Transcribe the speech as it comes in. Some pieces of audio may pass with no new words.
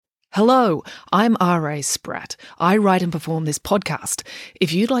Hello, I'm R.A. Spratt. I write and perform this podcast.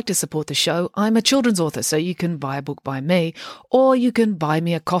 If you'd like to support the show, I'm a children's author, so you can buy a book by me, or you can buy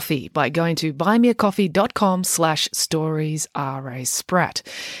me a coffee by going to buymeacoffee.com/storiesRASpratt.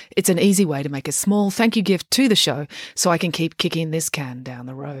 It's an easy way to make a small thank you gift to the show so I can keep kicking this can down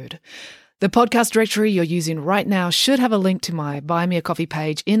the road. The podcast directory you're using right now should have a link to my Buy Me a Coffee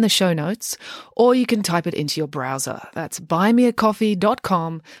page in the show notes, or you can type it into your browser. That's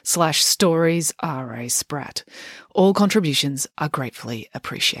buymeacoffee.com/storiesRASpratt. All contributions are gratefully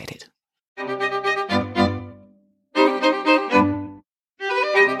appreciated.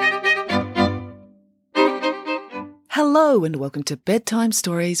 Hello and welcome to Bedtime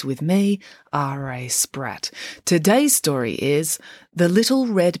Stories with me, R.A. Spratt. Today's story is The Little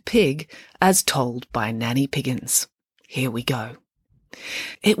Red Pig as Told by Nanny Piggins. Here we go.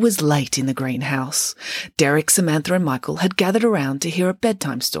 It was late in the greenhouse. Derek, Samantha and Michael had gathered around to hear a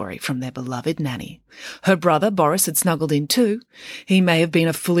bedtime story from their beloved Nanny. Her brother, Boris, had snuggled in too. He may have been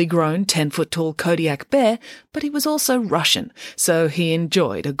a fully grown 10-foot-tall Kodiak bear, but he was also Russian, so he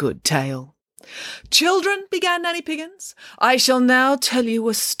enjoyed a good tale. "Children," began Nanny Piggins, "I shall now tell you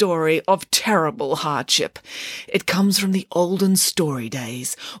a story of terrible hardship. It comes from the olden story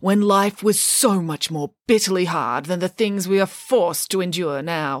days, when life was so much more bitterly hard than the things we are forced to endure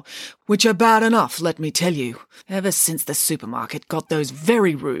now, which are bad enough, let me tell you. Ever since the supermarket got those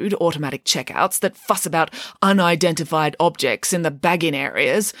very rude automatic checkouts that fuss about unidentified objects in the bag-in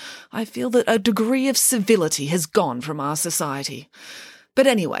areas, I feel that a degree of civility has gone from our society. But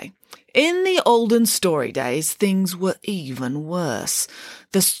anyway, in the olden story days, things were even worse.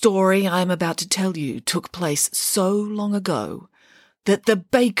 The story I am about to tell you took place so long ago that the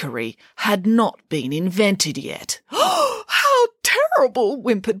bakery had not been invented yet." "Oh, how terrible,"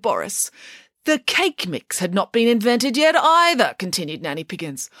 whimpered Boris. "The cake mix had not been invented yet either," continued Nanny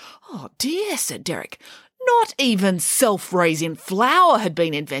Piggins. "Oh dear," said Derek. "Not even self-raising flour had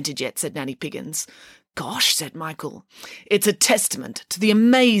been invented yet," said Nanny Piggins. "Gosh," said Michael, "it's a testament to the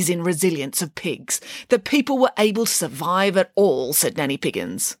amazing resilience of pigs that people were able to survive at all," said Nanny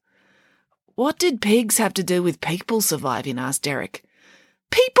Piggins. "What did pigs have to do with people surviving?" asked Derek.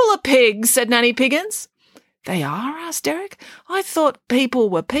 "People are pigs," said Nanny Piggins. "They are?" asked Derek. "I thought people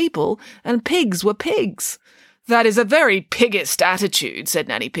were people and pigs were pigs." "That is a very piggist attitude," said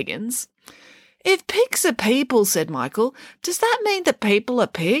Nanny Piggins. "If pigs are people," said Michael, "does that mean that people are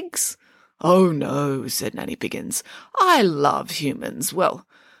pigs?" "Oh, no," said Nanny Piggins. "I love humans. Well,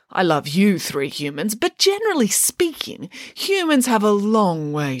 I love you three humans, but generally speaking, humans have a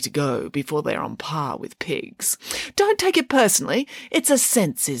long way to go before they're on par with pigs. Don't take it personally. It's a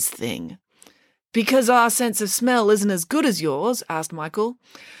senses thing." "Because our sense of smell isn't as good as yours?" asked Michael.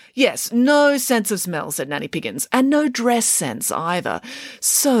 "Yes, no sense of smell," said Nanny Piggins, "and no dress sense either.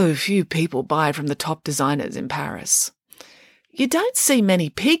 So few people buy from the top designers in Paris." "You don't see many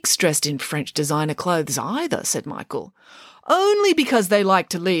pigs dressed in French designer clothes either," said Michael. "Only because they like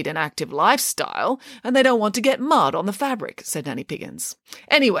to lead an active lifestyle and they don't want to get mud on the fabric," said Nanny Piggins.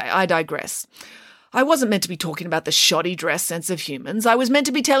 "Anyway, I digress. I wasn't meant to be talking about the shoddy dress sense of humans. I was meant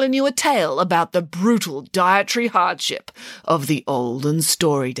to be telling you a tale about the brutal dietary hardship of the olden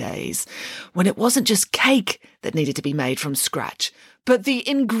story days, when it wasn't just cake that needed to be made from scratch, but the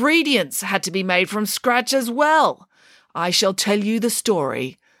ingredients had to be made from scratch as well. I shall tell you the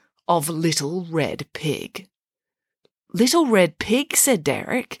story of Little Red Pig." "Little Red Pig," said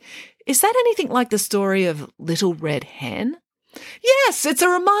Derek. "Is that anything like the story of Little Red Hen?" "Yes, it's a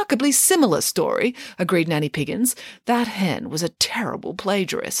remarkably similar story," agreed Nanny Piggins. "That hen was a terrible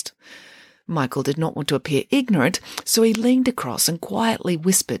plagiarist." Michael did not want to appear ignorant, so he leaned across and quietly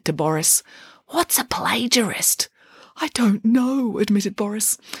whispered to Boris, "What's a plagiarist?" "I don't know," admitted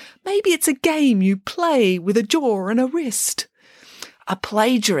Boris. "Maybe it's a game you play with a jaw and a wrist." "A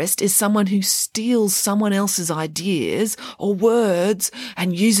plagiarist is someone who steals someone else's ideas or words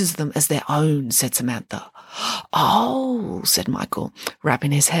and uses them as their own," said Samantha. "Oh," said Michael,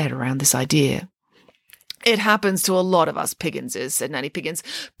 wrapping his head around this idea. "It happens to a lot of us Pigginses," said Nanny Piggins.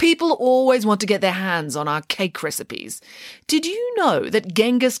 "People always want to get their hands on our cake recipes. Did you know that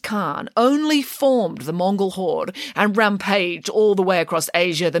Genghis Khan only formed the Mongol horde and rampaged all the way across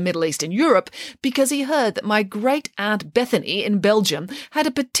Asia, the Middle East and Europe because he heard that my great-aunt Bethany in Belgium had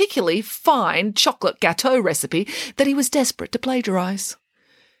a particularly fine chocolate gâteau recipe that he was desperate to plagiarise?"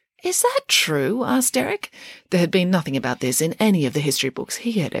 Is that true? Asked Eric. There had been nothing about this in any of the history books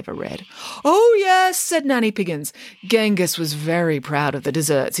he had ever read. Oh, yes, said Nanny Piggins. Genghis was very proud of the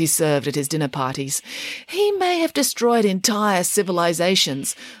desserts he served at his dinner parties. He may have destroyed entire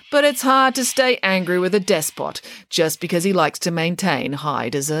civilizations, but it's hard to stay angry with a despot just because he likes to maintain high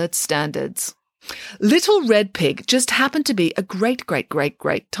dessert standards. Little Red Pig just happened to be a great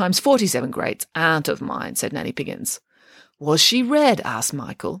times 47 greats aunt of mine, said Nanny Piggins. Was she red? Asked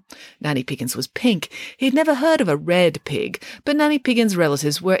Michael. Nanny Piggins was pink. He'd never heard of a red pig, but Nanny Piggins'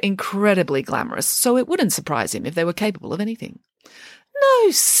 relatives were incredibly glamorous, so it wouldn't surprise him if they were capable of anything. No,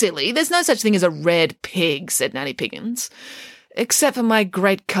 silly, there's no such thing as a red pig, said Nanny Piggins. Except for my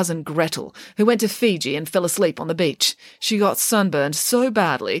great-cousin Gretel, who went to Fiji and fell asleep on the beach. She got sunburned so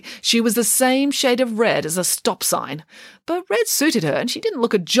badly she was the same shade of red as a stop sign. But red suited her, and she didn't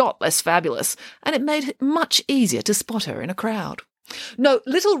look a jot less fabulous, and it made it much easier to spot her in a crowd. No,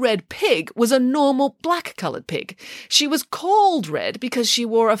 Little Red Pig was a normal black-coloured pig. She was called red because she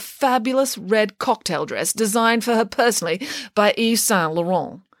wore a fabulous red cocktail dress designed for her personally by Yves Saint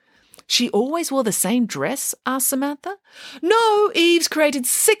Laurent. She always wore the same dress? Asked Samantha. No, Eve's created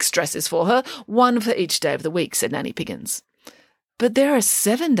 6 dresses for her, one for each day of the week, said Nanny Piggins. But there are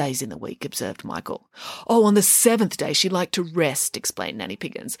 7 days in the week, observed Michael. Oh, on the 7th day she liked to rest, explained Nanny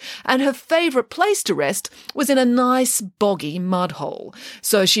Piggins, and her favourite place to rest was in a nice boggy mud hole,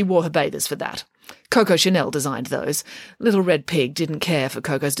 so she wore her bathers for that. Coco Chanel designed those. Little Red Pig didn't care for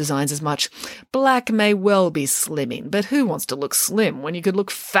Coco's designs as much. Black may well be slimming, but who wants to look slim when you could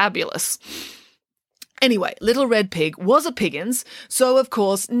look fabulous? Anyway, Little Red Pig was a Piggins, so of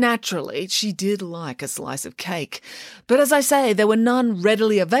course, naturally, she did like a slice of cake. But as I say, there were none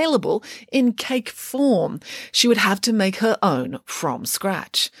readily available in cake form. She would have to make her own from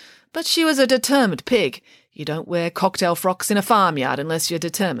scratch. But she was a determined pig. You don't wear cocktail frocks in a farmyard unless you're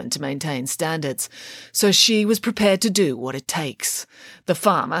determined to maintain standards. So she was prepared to do what it takes. The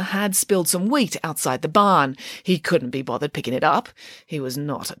farmer had spilled some wheat outside the barn. He couldn't be bothered picking it up. He was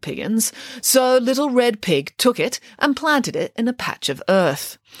not a Piggins. So Little Red Pig took it and planted it in a patch of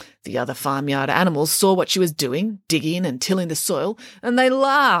earth. The other farmyard animals saw what she was doing, digging and tilling the soil, and they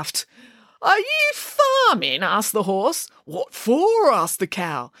laughed. Are you farming? Asked the horse. What for? Asked the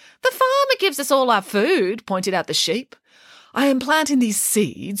cow. The farmer gives us all our food, pointed out the sheep. I am planting these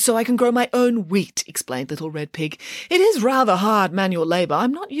seeds so I can grow my own wheat, explained Little Red Pig. It is rather hard manual labour.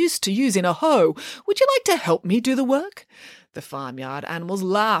 I'm not used to using a hoe. Would you like to help me do the work? The farmyard animals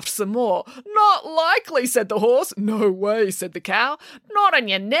laughed some more. Not likely, said the horse. No way, said the cow. Not on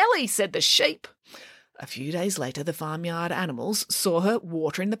your Nelly, said the sheep. A few days later, the farmyard animals saw her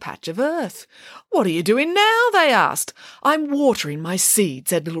watering the patch of earth. What are you doing now? They asked. I'm watering my seed,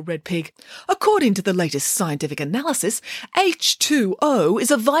 said Little Red Pig. According to the latest scientific analysis, H2O is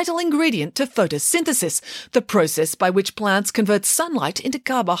a vital ingredient to photosynthesis, the process by which plants convert sunlight into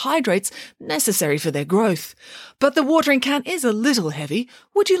carbohydrates necessary for their growth. But the watering can is a little heavy.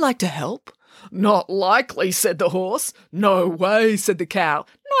 Would you like to help? Not likely, said the horse. No way, said the cow.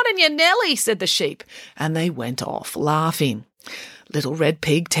 Not in your Nelly, said the sheep. And they went off laughing. Little Red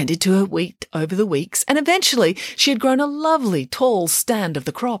Pig tended to her wheat over the weeks, and eventually she had grown a lovely tall stand of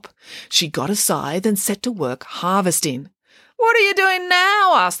the crop. She got a scythe and set to work harvesting. What are you doing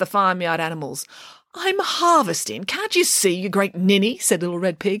now? Asked the farmyard animals. I'm harvesting. Can't you see, you great ninny? Said Little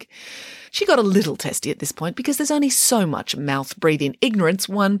Red Pig. She got a little testy at this point because there's only so much mouth-breathing ignorance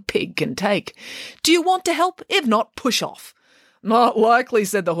one pig can take. Do you want to help? If not, push off. Not likely,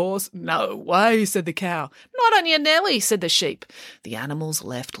 said the horse. No way, said the cow. Not on your Nelly, said the sheep. The animals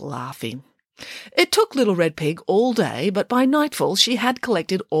left laughing. It took Little Red Pig all day, but by nightfall she had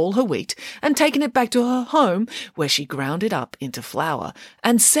collected all her wheat and taken it back to her home, where she ground it up into flour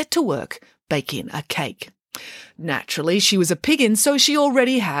and set to work baking a cake. Naturally, she was a Piggin, so she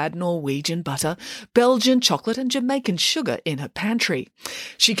already had Norwegian butter, Belgian chocolate and Jamaican sugar in her pantry.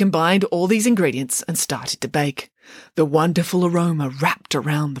 She combined all these ingredients and started to bake. The wonderful aroma wrapped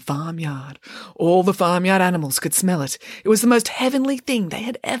around the farmyard. All the farmyard animals could smell it. It was the most heavenly thing they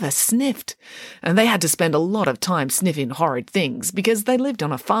had ever sniffed. And they had to spend a lot of time sniffing horrid things because they lived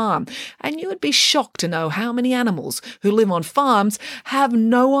on a farm, and you would be shocked to know how many animals who live on farms have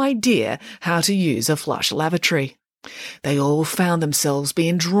no idea how to use a flush lavatory. They all found themselves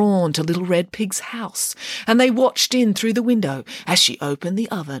being drawn to Little Red Pig's house, and they watched in through the window as she opened the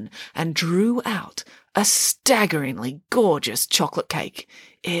oven and drew out a staggeringly gorgeous chocolate cake.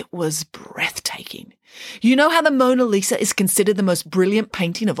 It was breathtaking. You know how the Mona Lisa is considered the most brilliant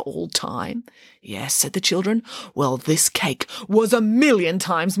painting of all time? Yes, said the children. Well, this cake was 1,000,000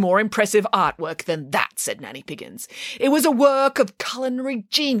 times more impressive artwork than that, said Nanny Piggins. It was a work of culinary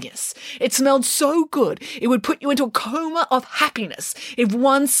genius. It smelled so good it would put you into a coma of happiness if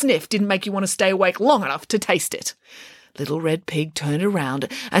one sniff didn't make you want to stay awake long enough to taste it. Little Red Pig turned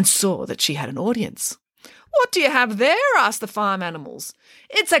around and saw that she had an audience. "What do you have there?" asked the farm animals.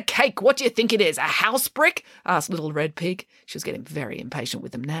 "It's a cake. What do you think it is, a house brick?" asked Little Red Pig. She was getting very impatient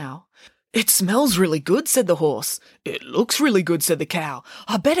with them now. "It smells really good," said the horse. "It looks really good," said the cow.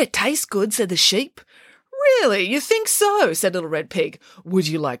 "I bet it tastes good," said the sheep. "Really, you think so?" said Little Red Pig. "Would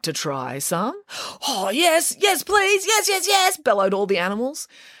you like to try some?" "Oh, yes, yes, please, yes, yes, yes," bellowed all the animals.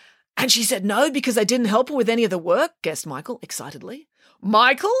 "And she said no because I didn't help her with any of the work," guessed Michael excitedly.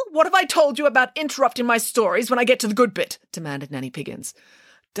 "Michael, what have I told you about interrupting my stories when I get to the good bit?" demanded Nanny Piggins.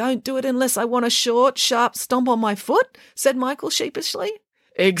 "Don't do it unless I want a short, sharp stomp on my foot," said Michael sheepishly.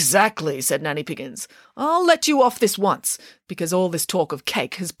 "Exactly," said Nanny Piggins. "I'll let you off this once, because all this talk of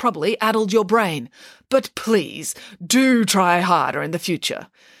cake has probably addled your brain. But please, do try harder in the future."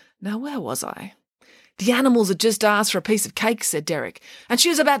 Now, where was I? "The animals had just asked for a piece of cake," said Derek. "And she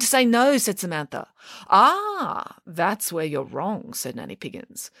was about to say no," said Samantha. "Ah, that's where you're wrong," said Nanny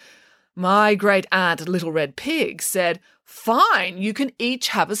Piggins. "My great-aunt Little Red Pig said, 'Fine, you can each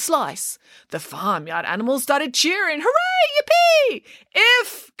have a slice.' The farmyard animals started cheering. 'Hooray, yippee!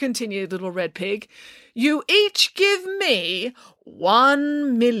 If,' continued Little Red Pig, 'you each give me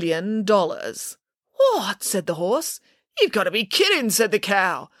 $1,000,000. "What?" said the horse. "You've got to be kidding," said the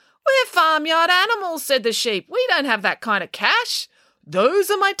cow. "We're farmyard animals," said the sheep. "We don't have that kind of cash." "Those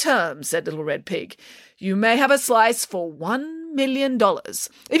are my terms," said Little Red Pig. "You may have a slice for $1,000,000.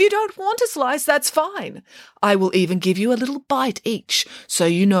 If you don't want a slice, that's fine. I will even give you a little bite each, so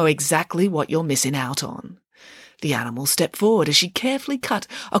you know exactly what you're missing out on." The animal stepped forward as she carefully cut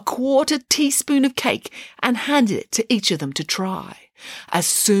a 1/4 teaspoon of cake and handed it to each of them to try. As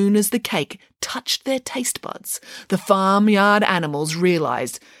soon as the cake touched their taste buds, the farmyard animals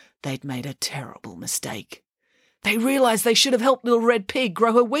realised they'd made a terrible mistake. "They realised they should have helped Little Red Pig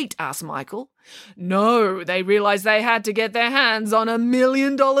grow her wheat?" asked Michael. "No, they realised they had to get their hands on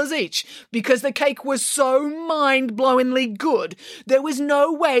 $1,000,000 each because the cake was so mind-blowingly good there was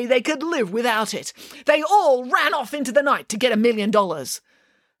no way they could live without it. They all ran off into the night to get $1,000,000.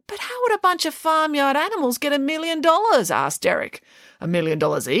 "But how would a bunch of farmyard animals get $1,000,000? asked Derek.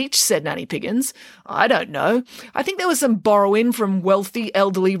 $1,000,000 each, said Nanny Piggins. "I don't know. I think there was some borrowing from wealthy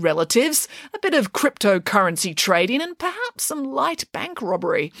elderly relatives, a bit of cryptocurrency trading, and perhaps some light bank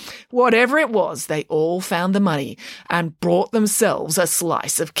robbery. Whatever it was, they all found the money and brought themselves a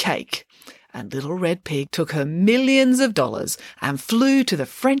slice of cake." And Little Red Pig took her millions of dollars and flew to the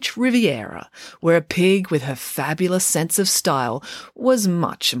French Riviera, where a pig with her fabulous sense of style was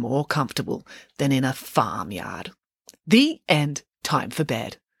much more comfortable than in a farmyard. The end. Time for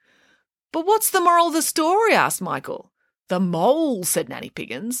bed. "But what's the moral of the story?" asked Michael. "The mole," said Nanny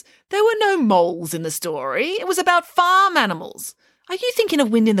Piggins. "There were no moles in the story. It was about farm animals. Are you thinking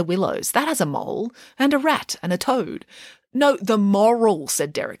of Wind in the Willows? That has a mole, and a rat, and a toad." "No, the moral,"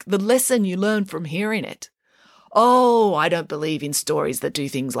 said Derek. "The lesson you learn from hearing it." "Oh, I don't believe in stories that do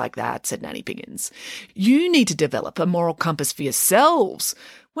things like that," said Nanny Piggins. "You need to develop a moral compass for yourselves.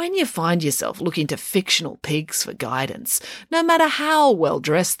 When you find yourself looking to fictional pigs for guidance, no matter how well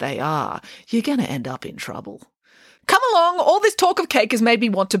dressed they are, you're going to end up in trouble." "Come along, all this talk of cake has made me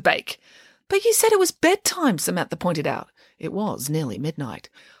want to bake." "But you said it was bedtime," Samantha pointed out. It was nearly midnight.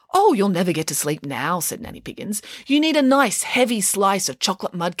 "Oh, you'll never get to sleep now," said Nanny Piggins. "You need a nice, heavy slice of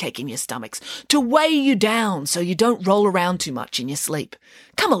chocolate mud cake in your stomachs to weigh you down so you don't roll around too much in your sleep.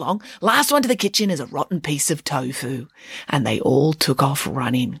 Come along, last one to the kitchen is a rotten piece of tofu." And they all took off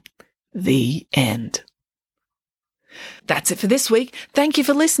running. The end. That's it for this week. Thank you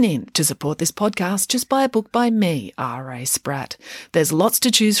for listening. To support this podcast, just buy a book by me, R.A. Spratt. There's lots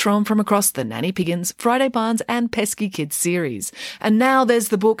to choose from across the Nanny Piggins, Friday Barnes and Pesky Kids series. And now there's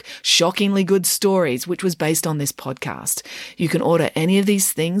the book Shockingly Good Stories, which was based on this podcast. You can order any of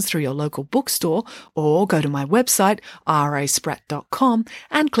these things through your local bookstore or go to my website, rasprat.com,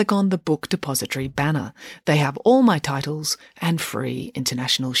 and click on the Book Depository banner. They have all my titles and free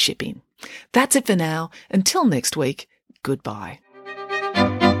international shipping. That's it for now. Until next week, goodbye.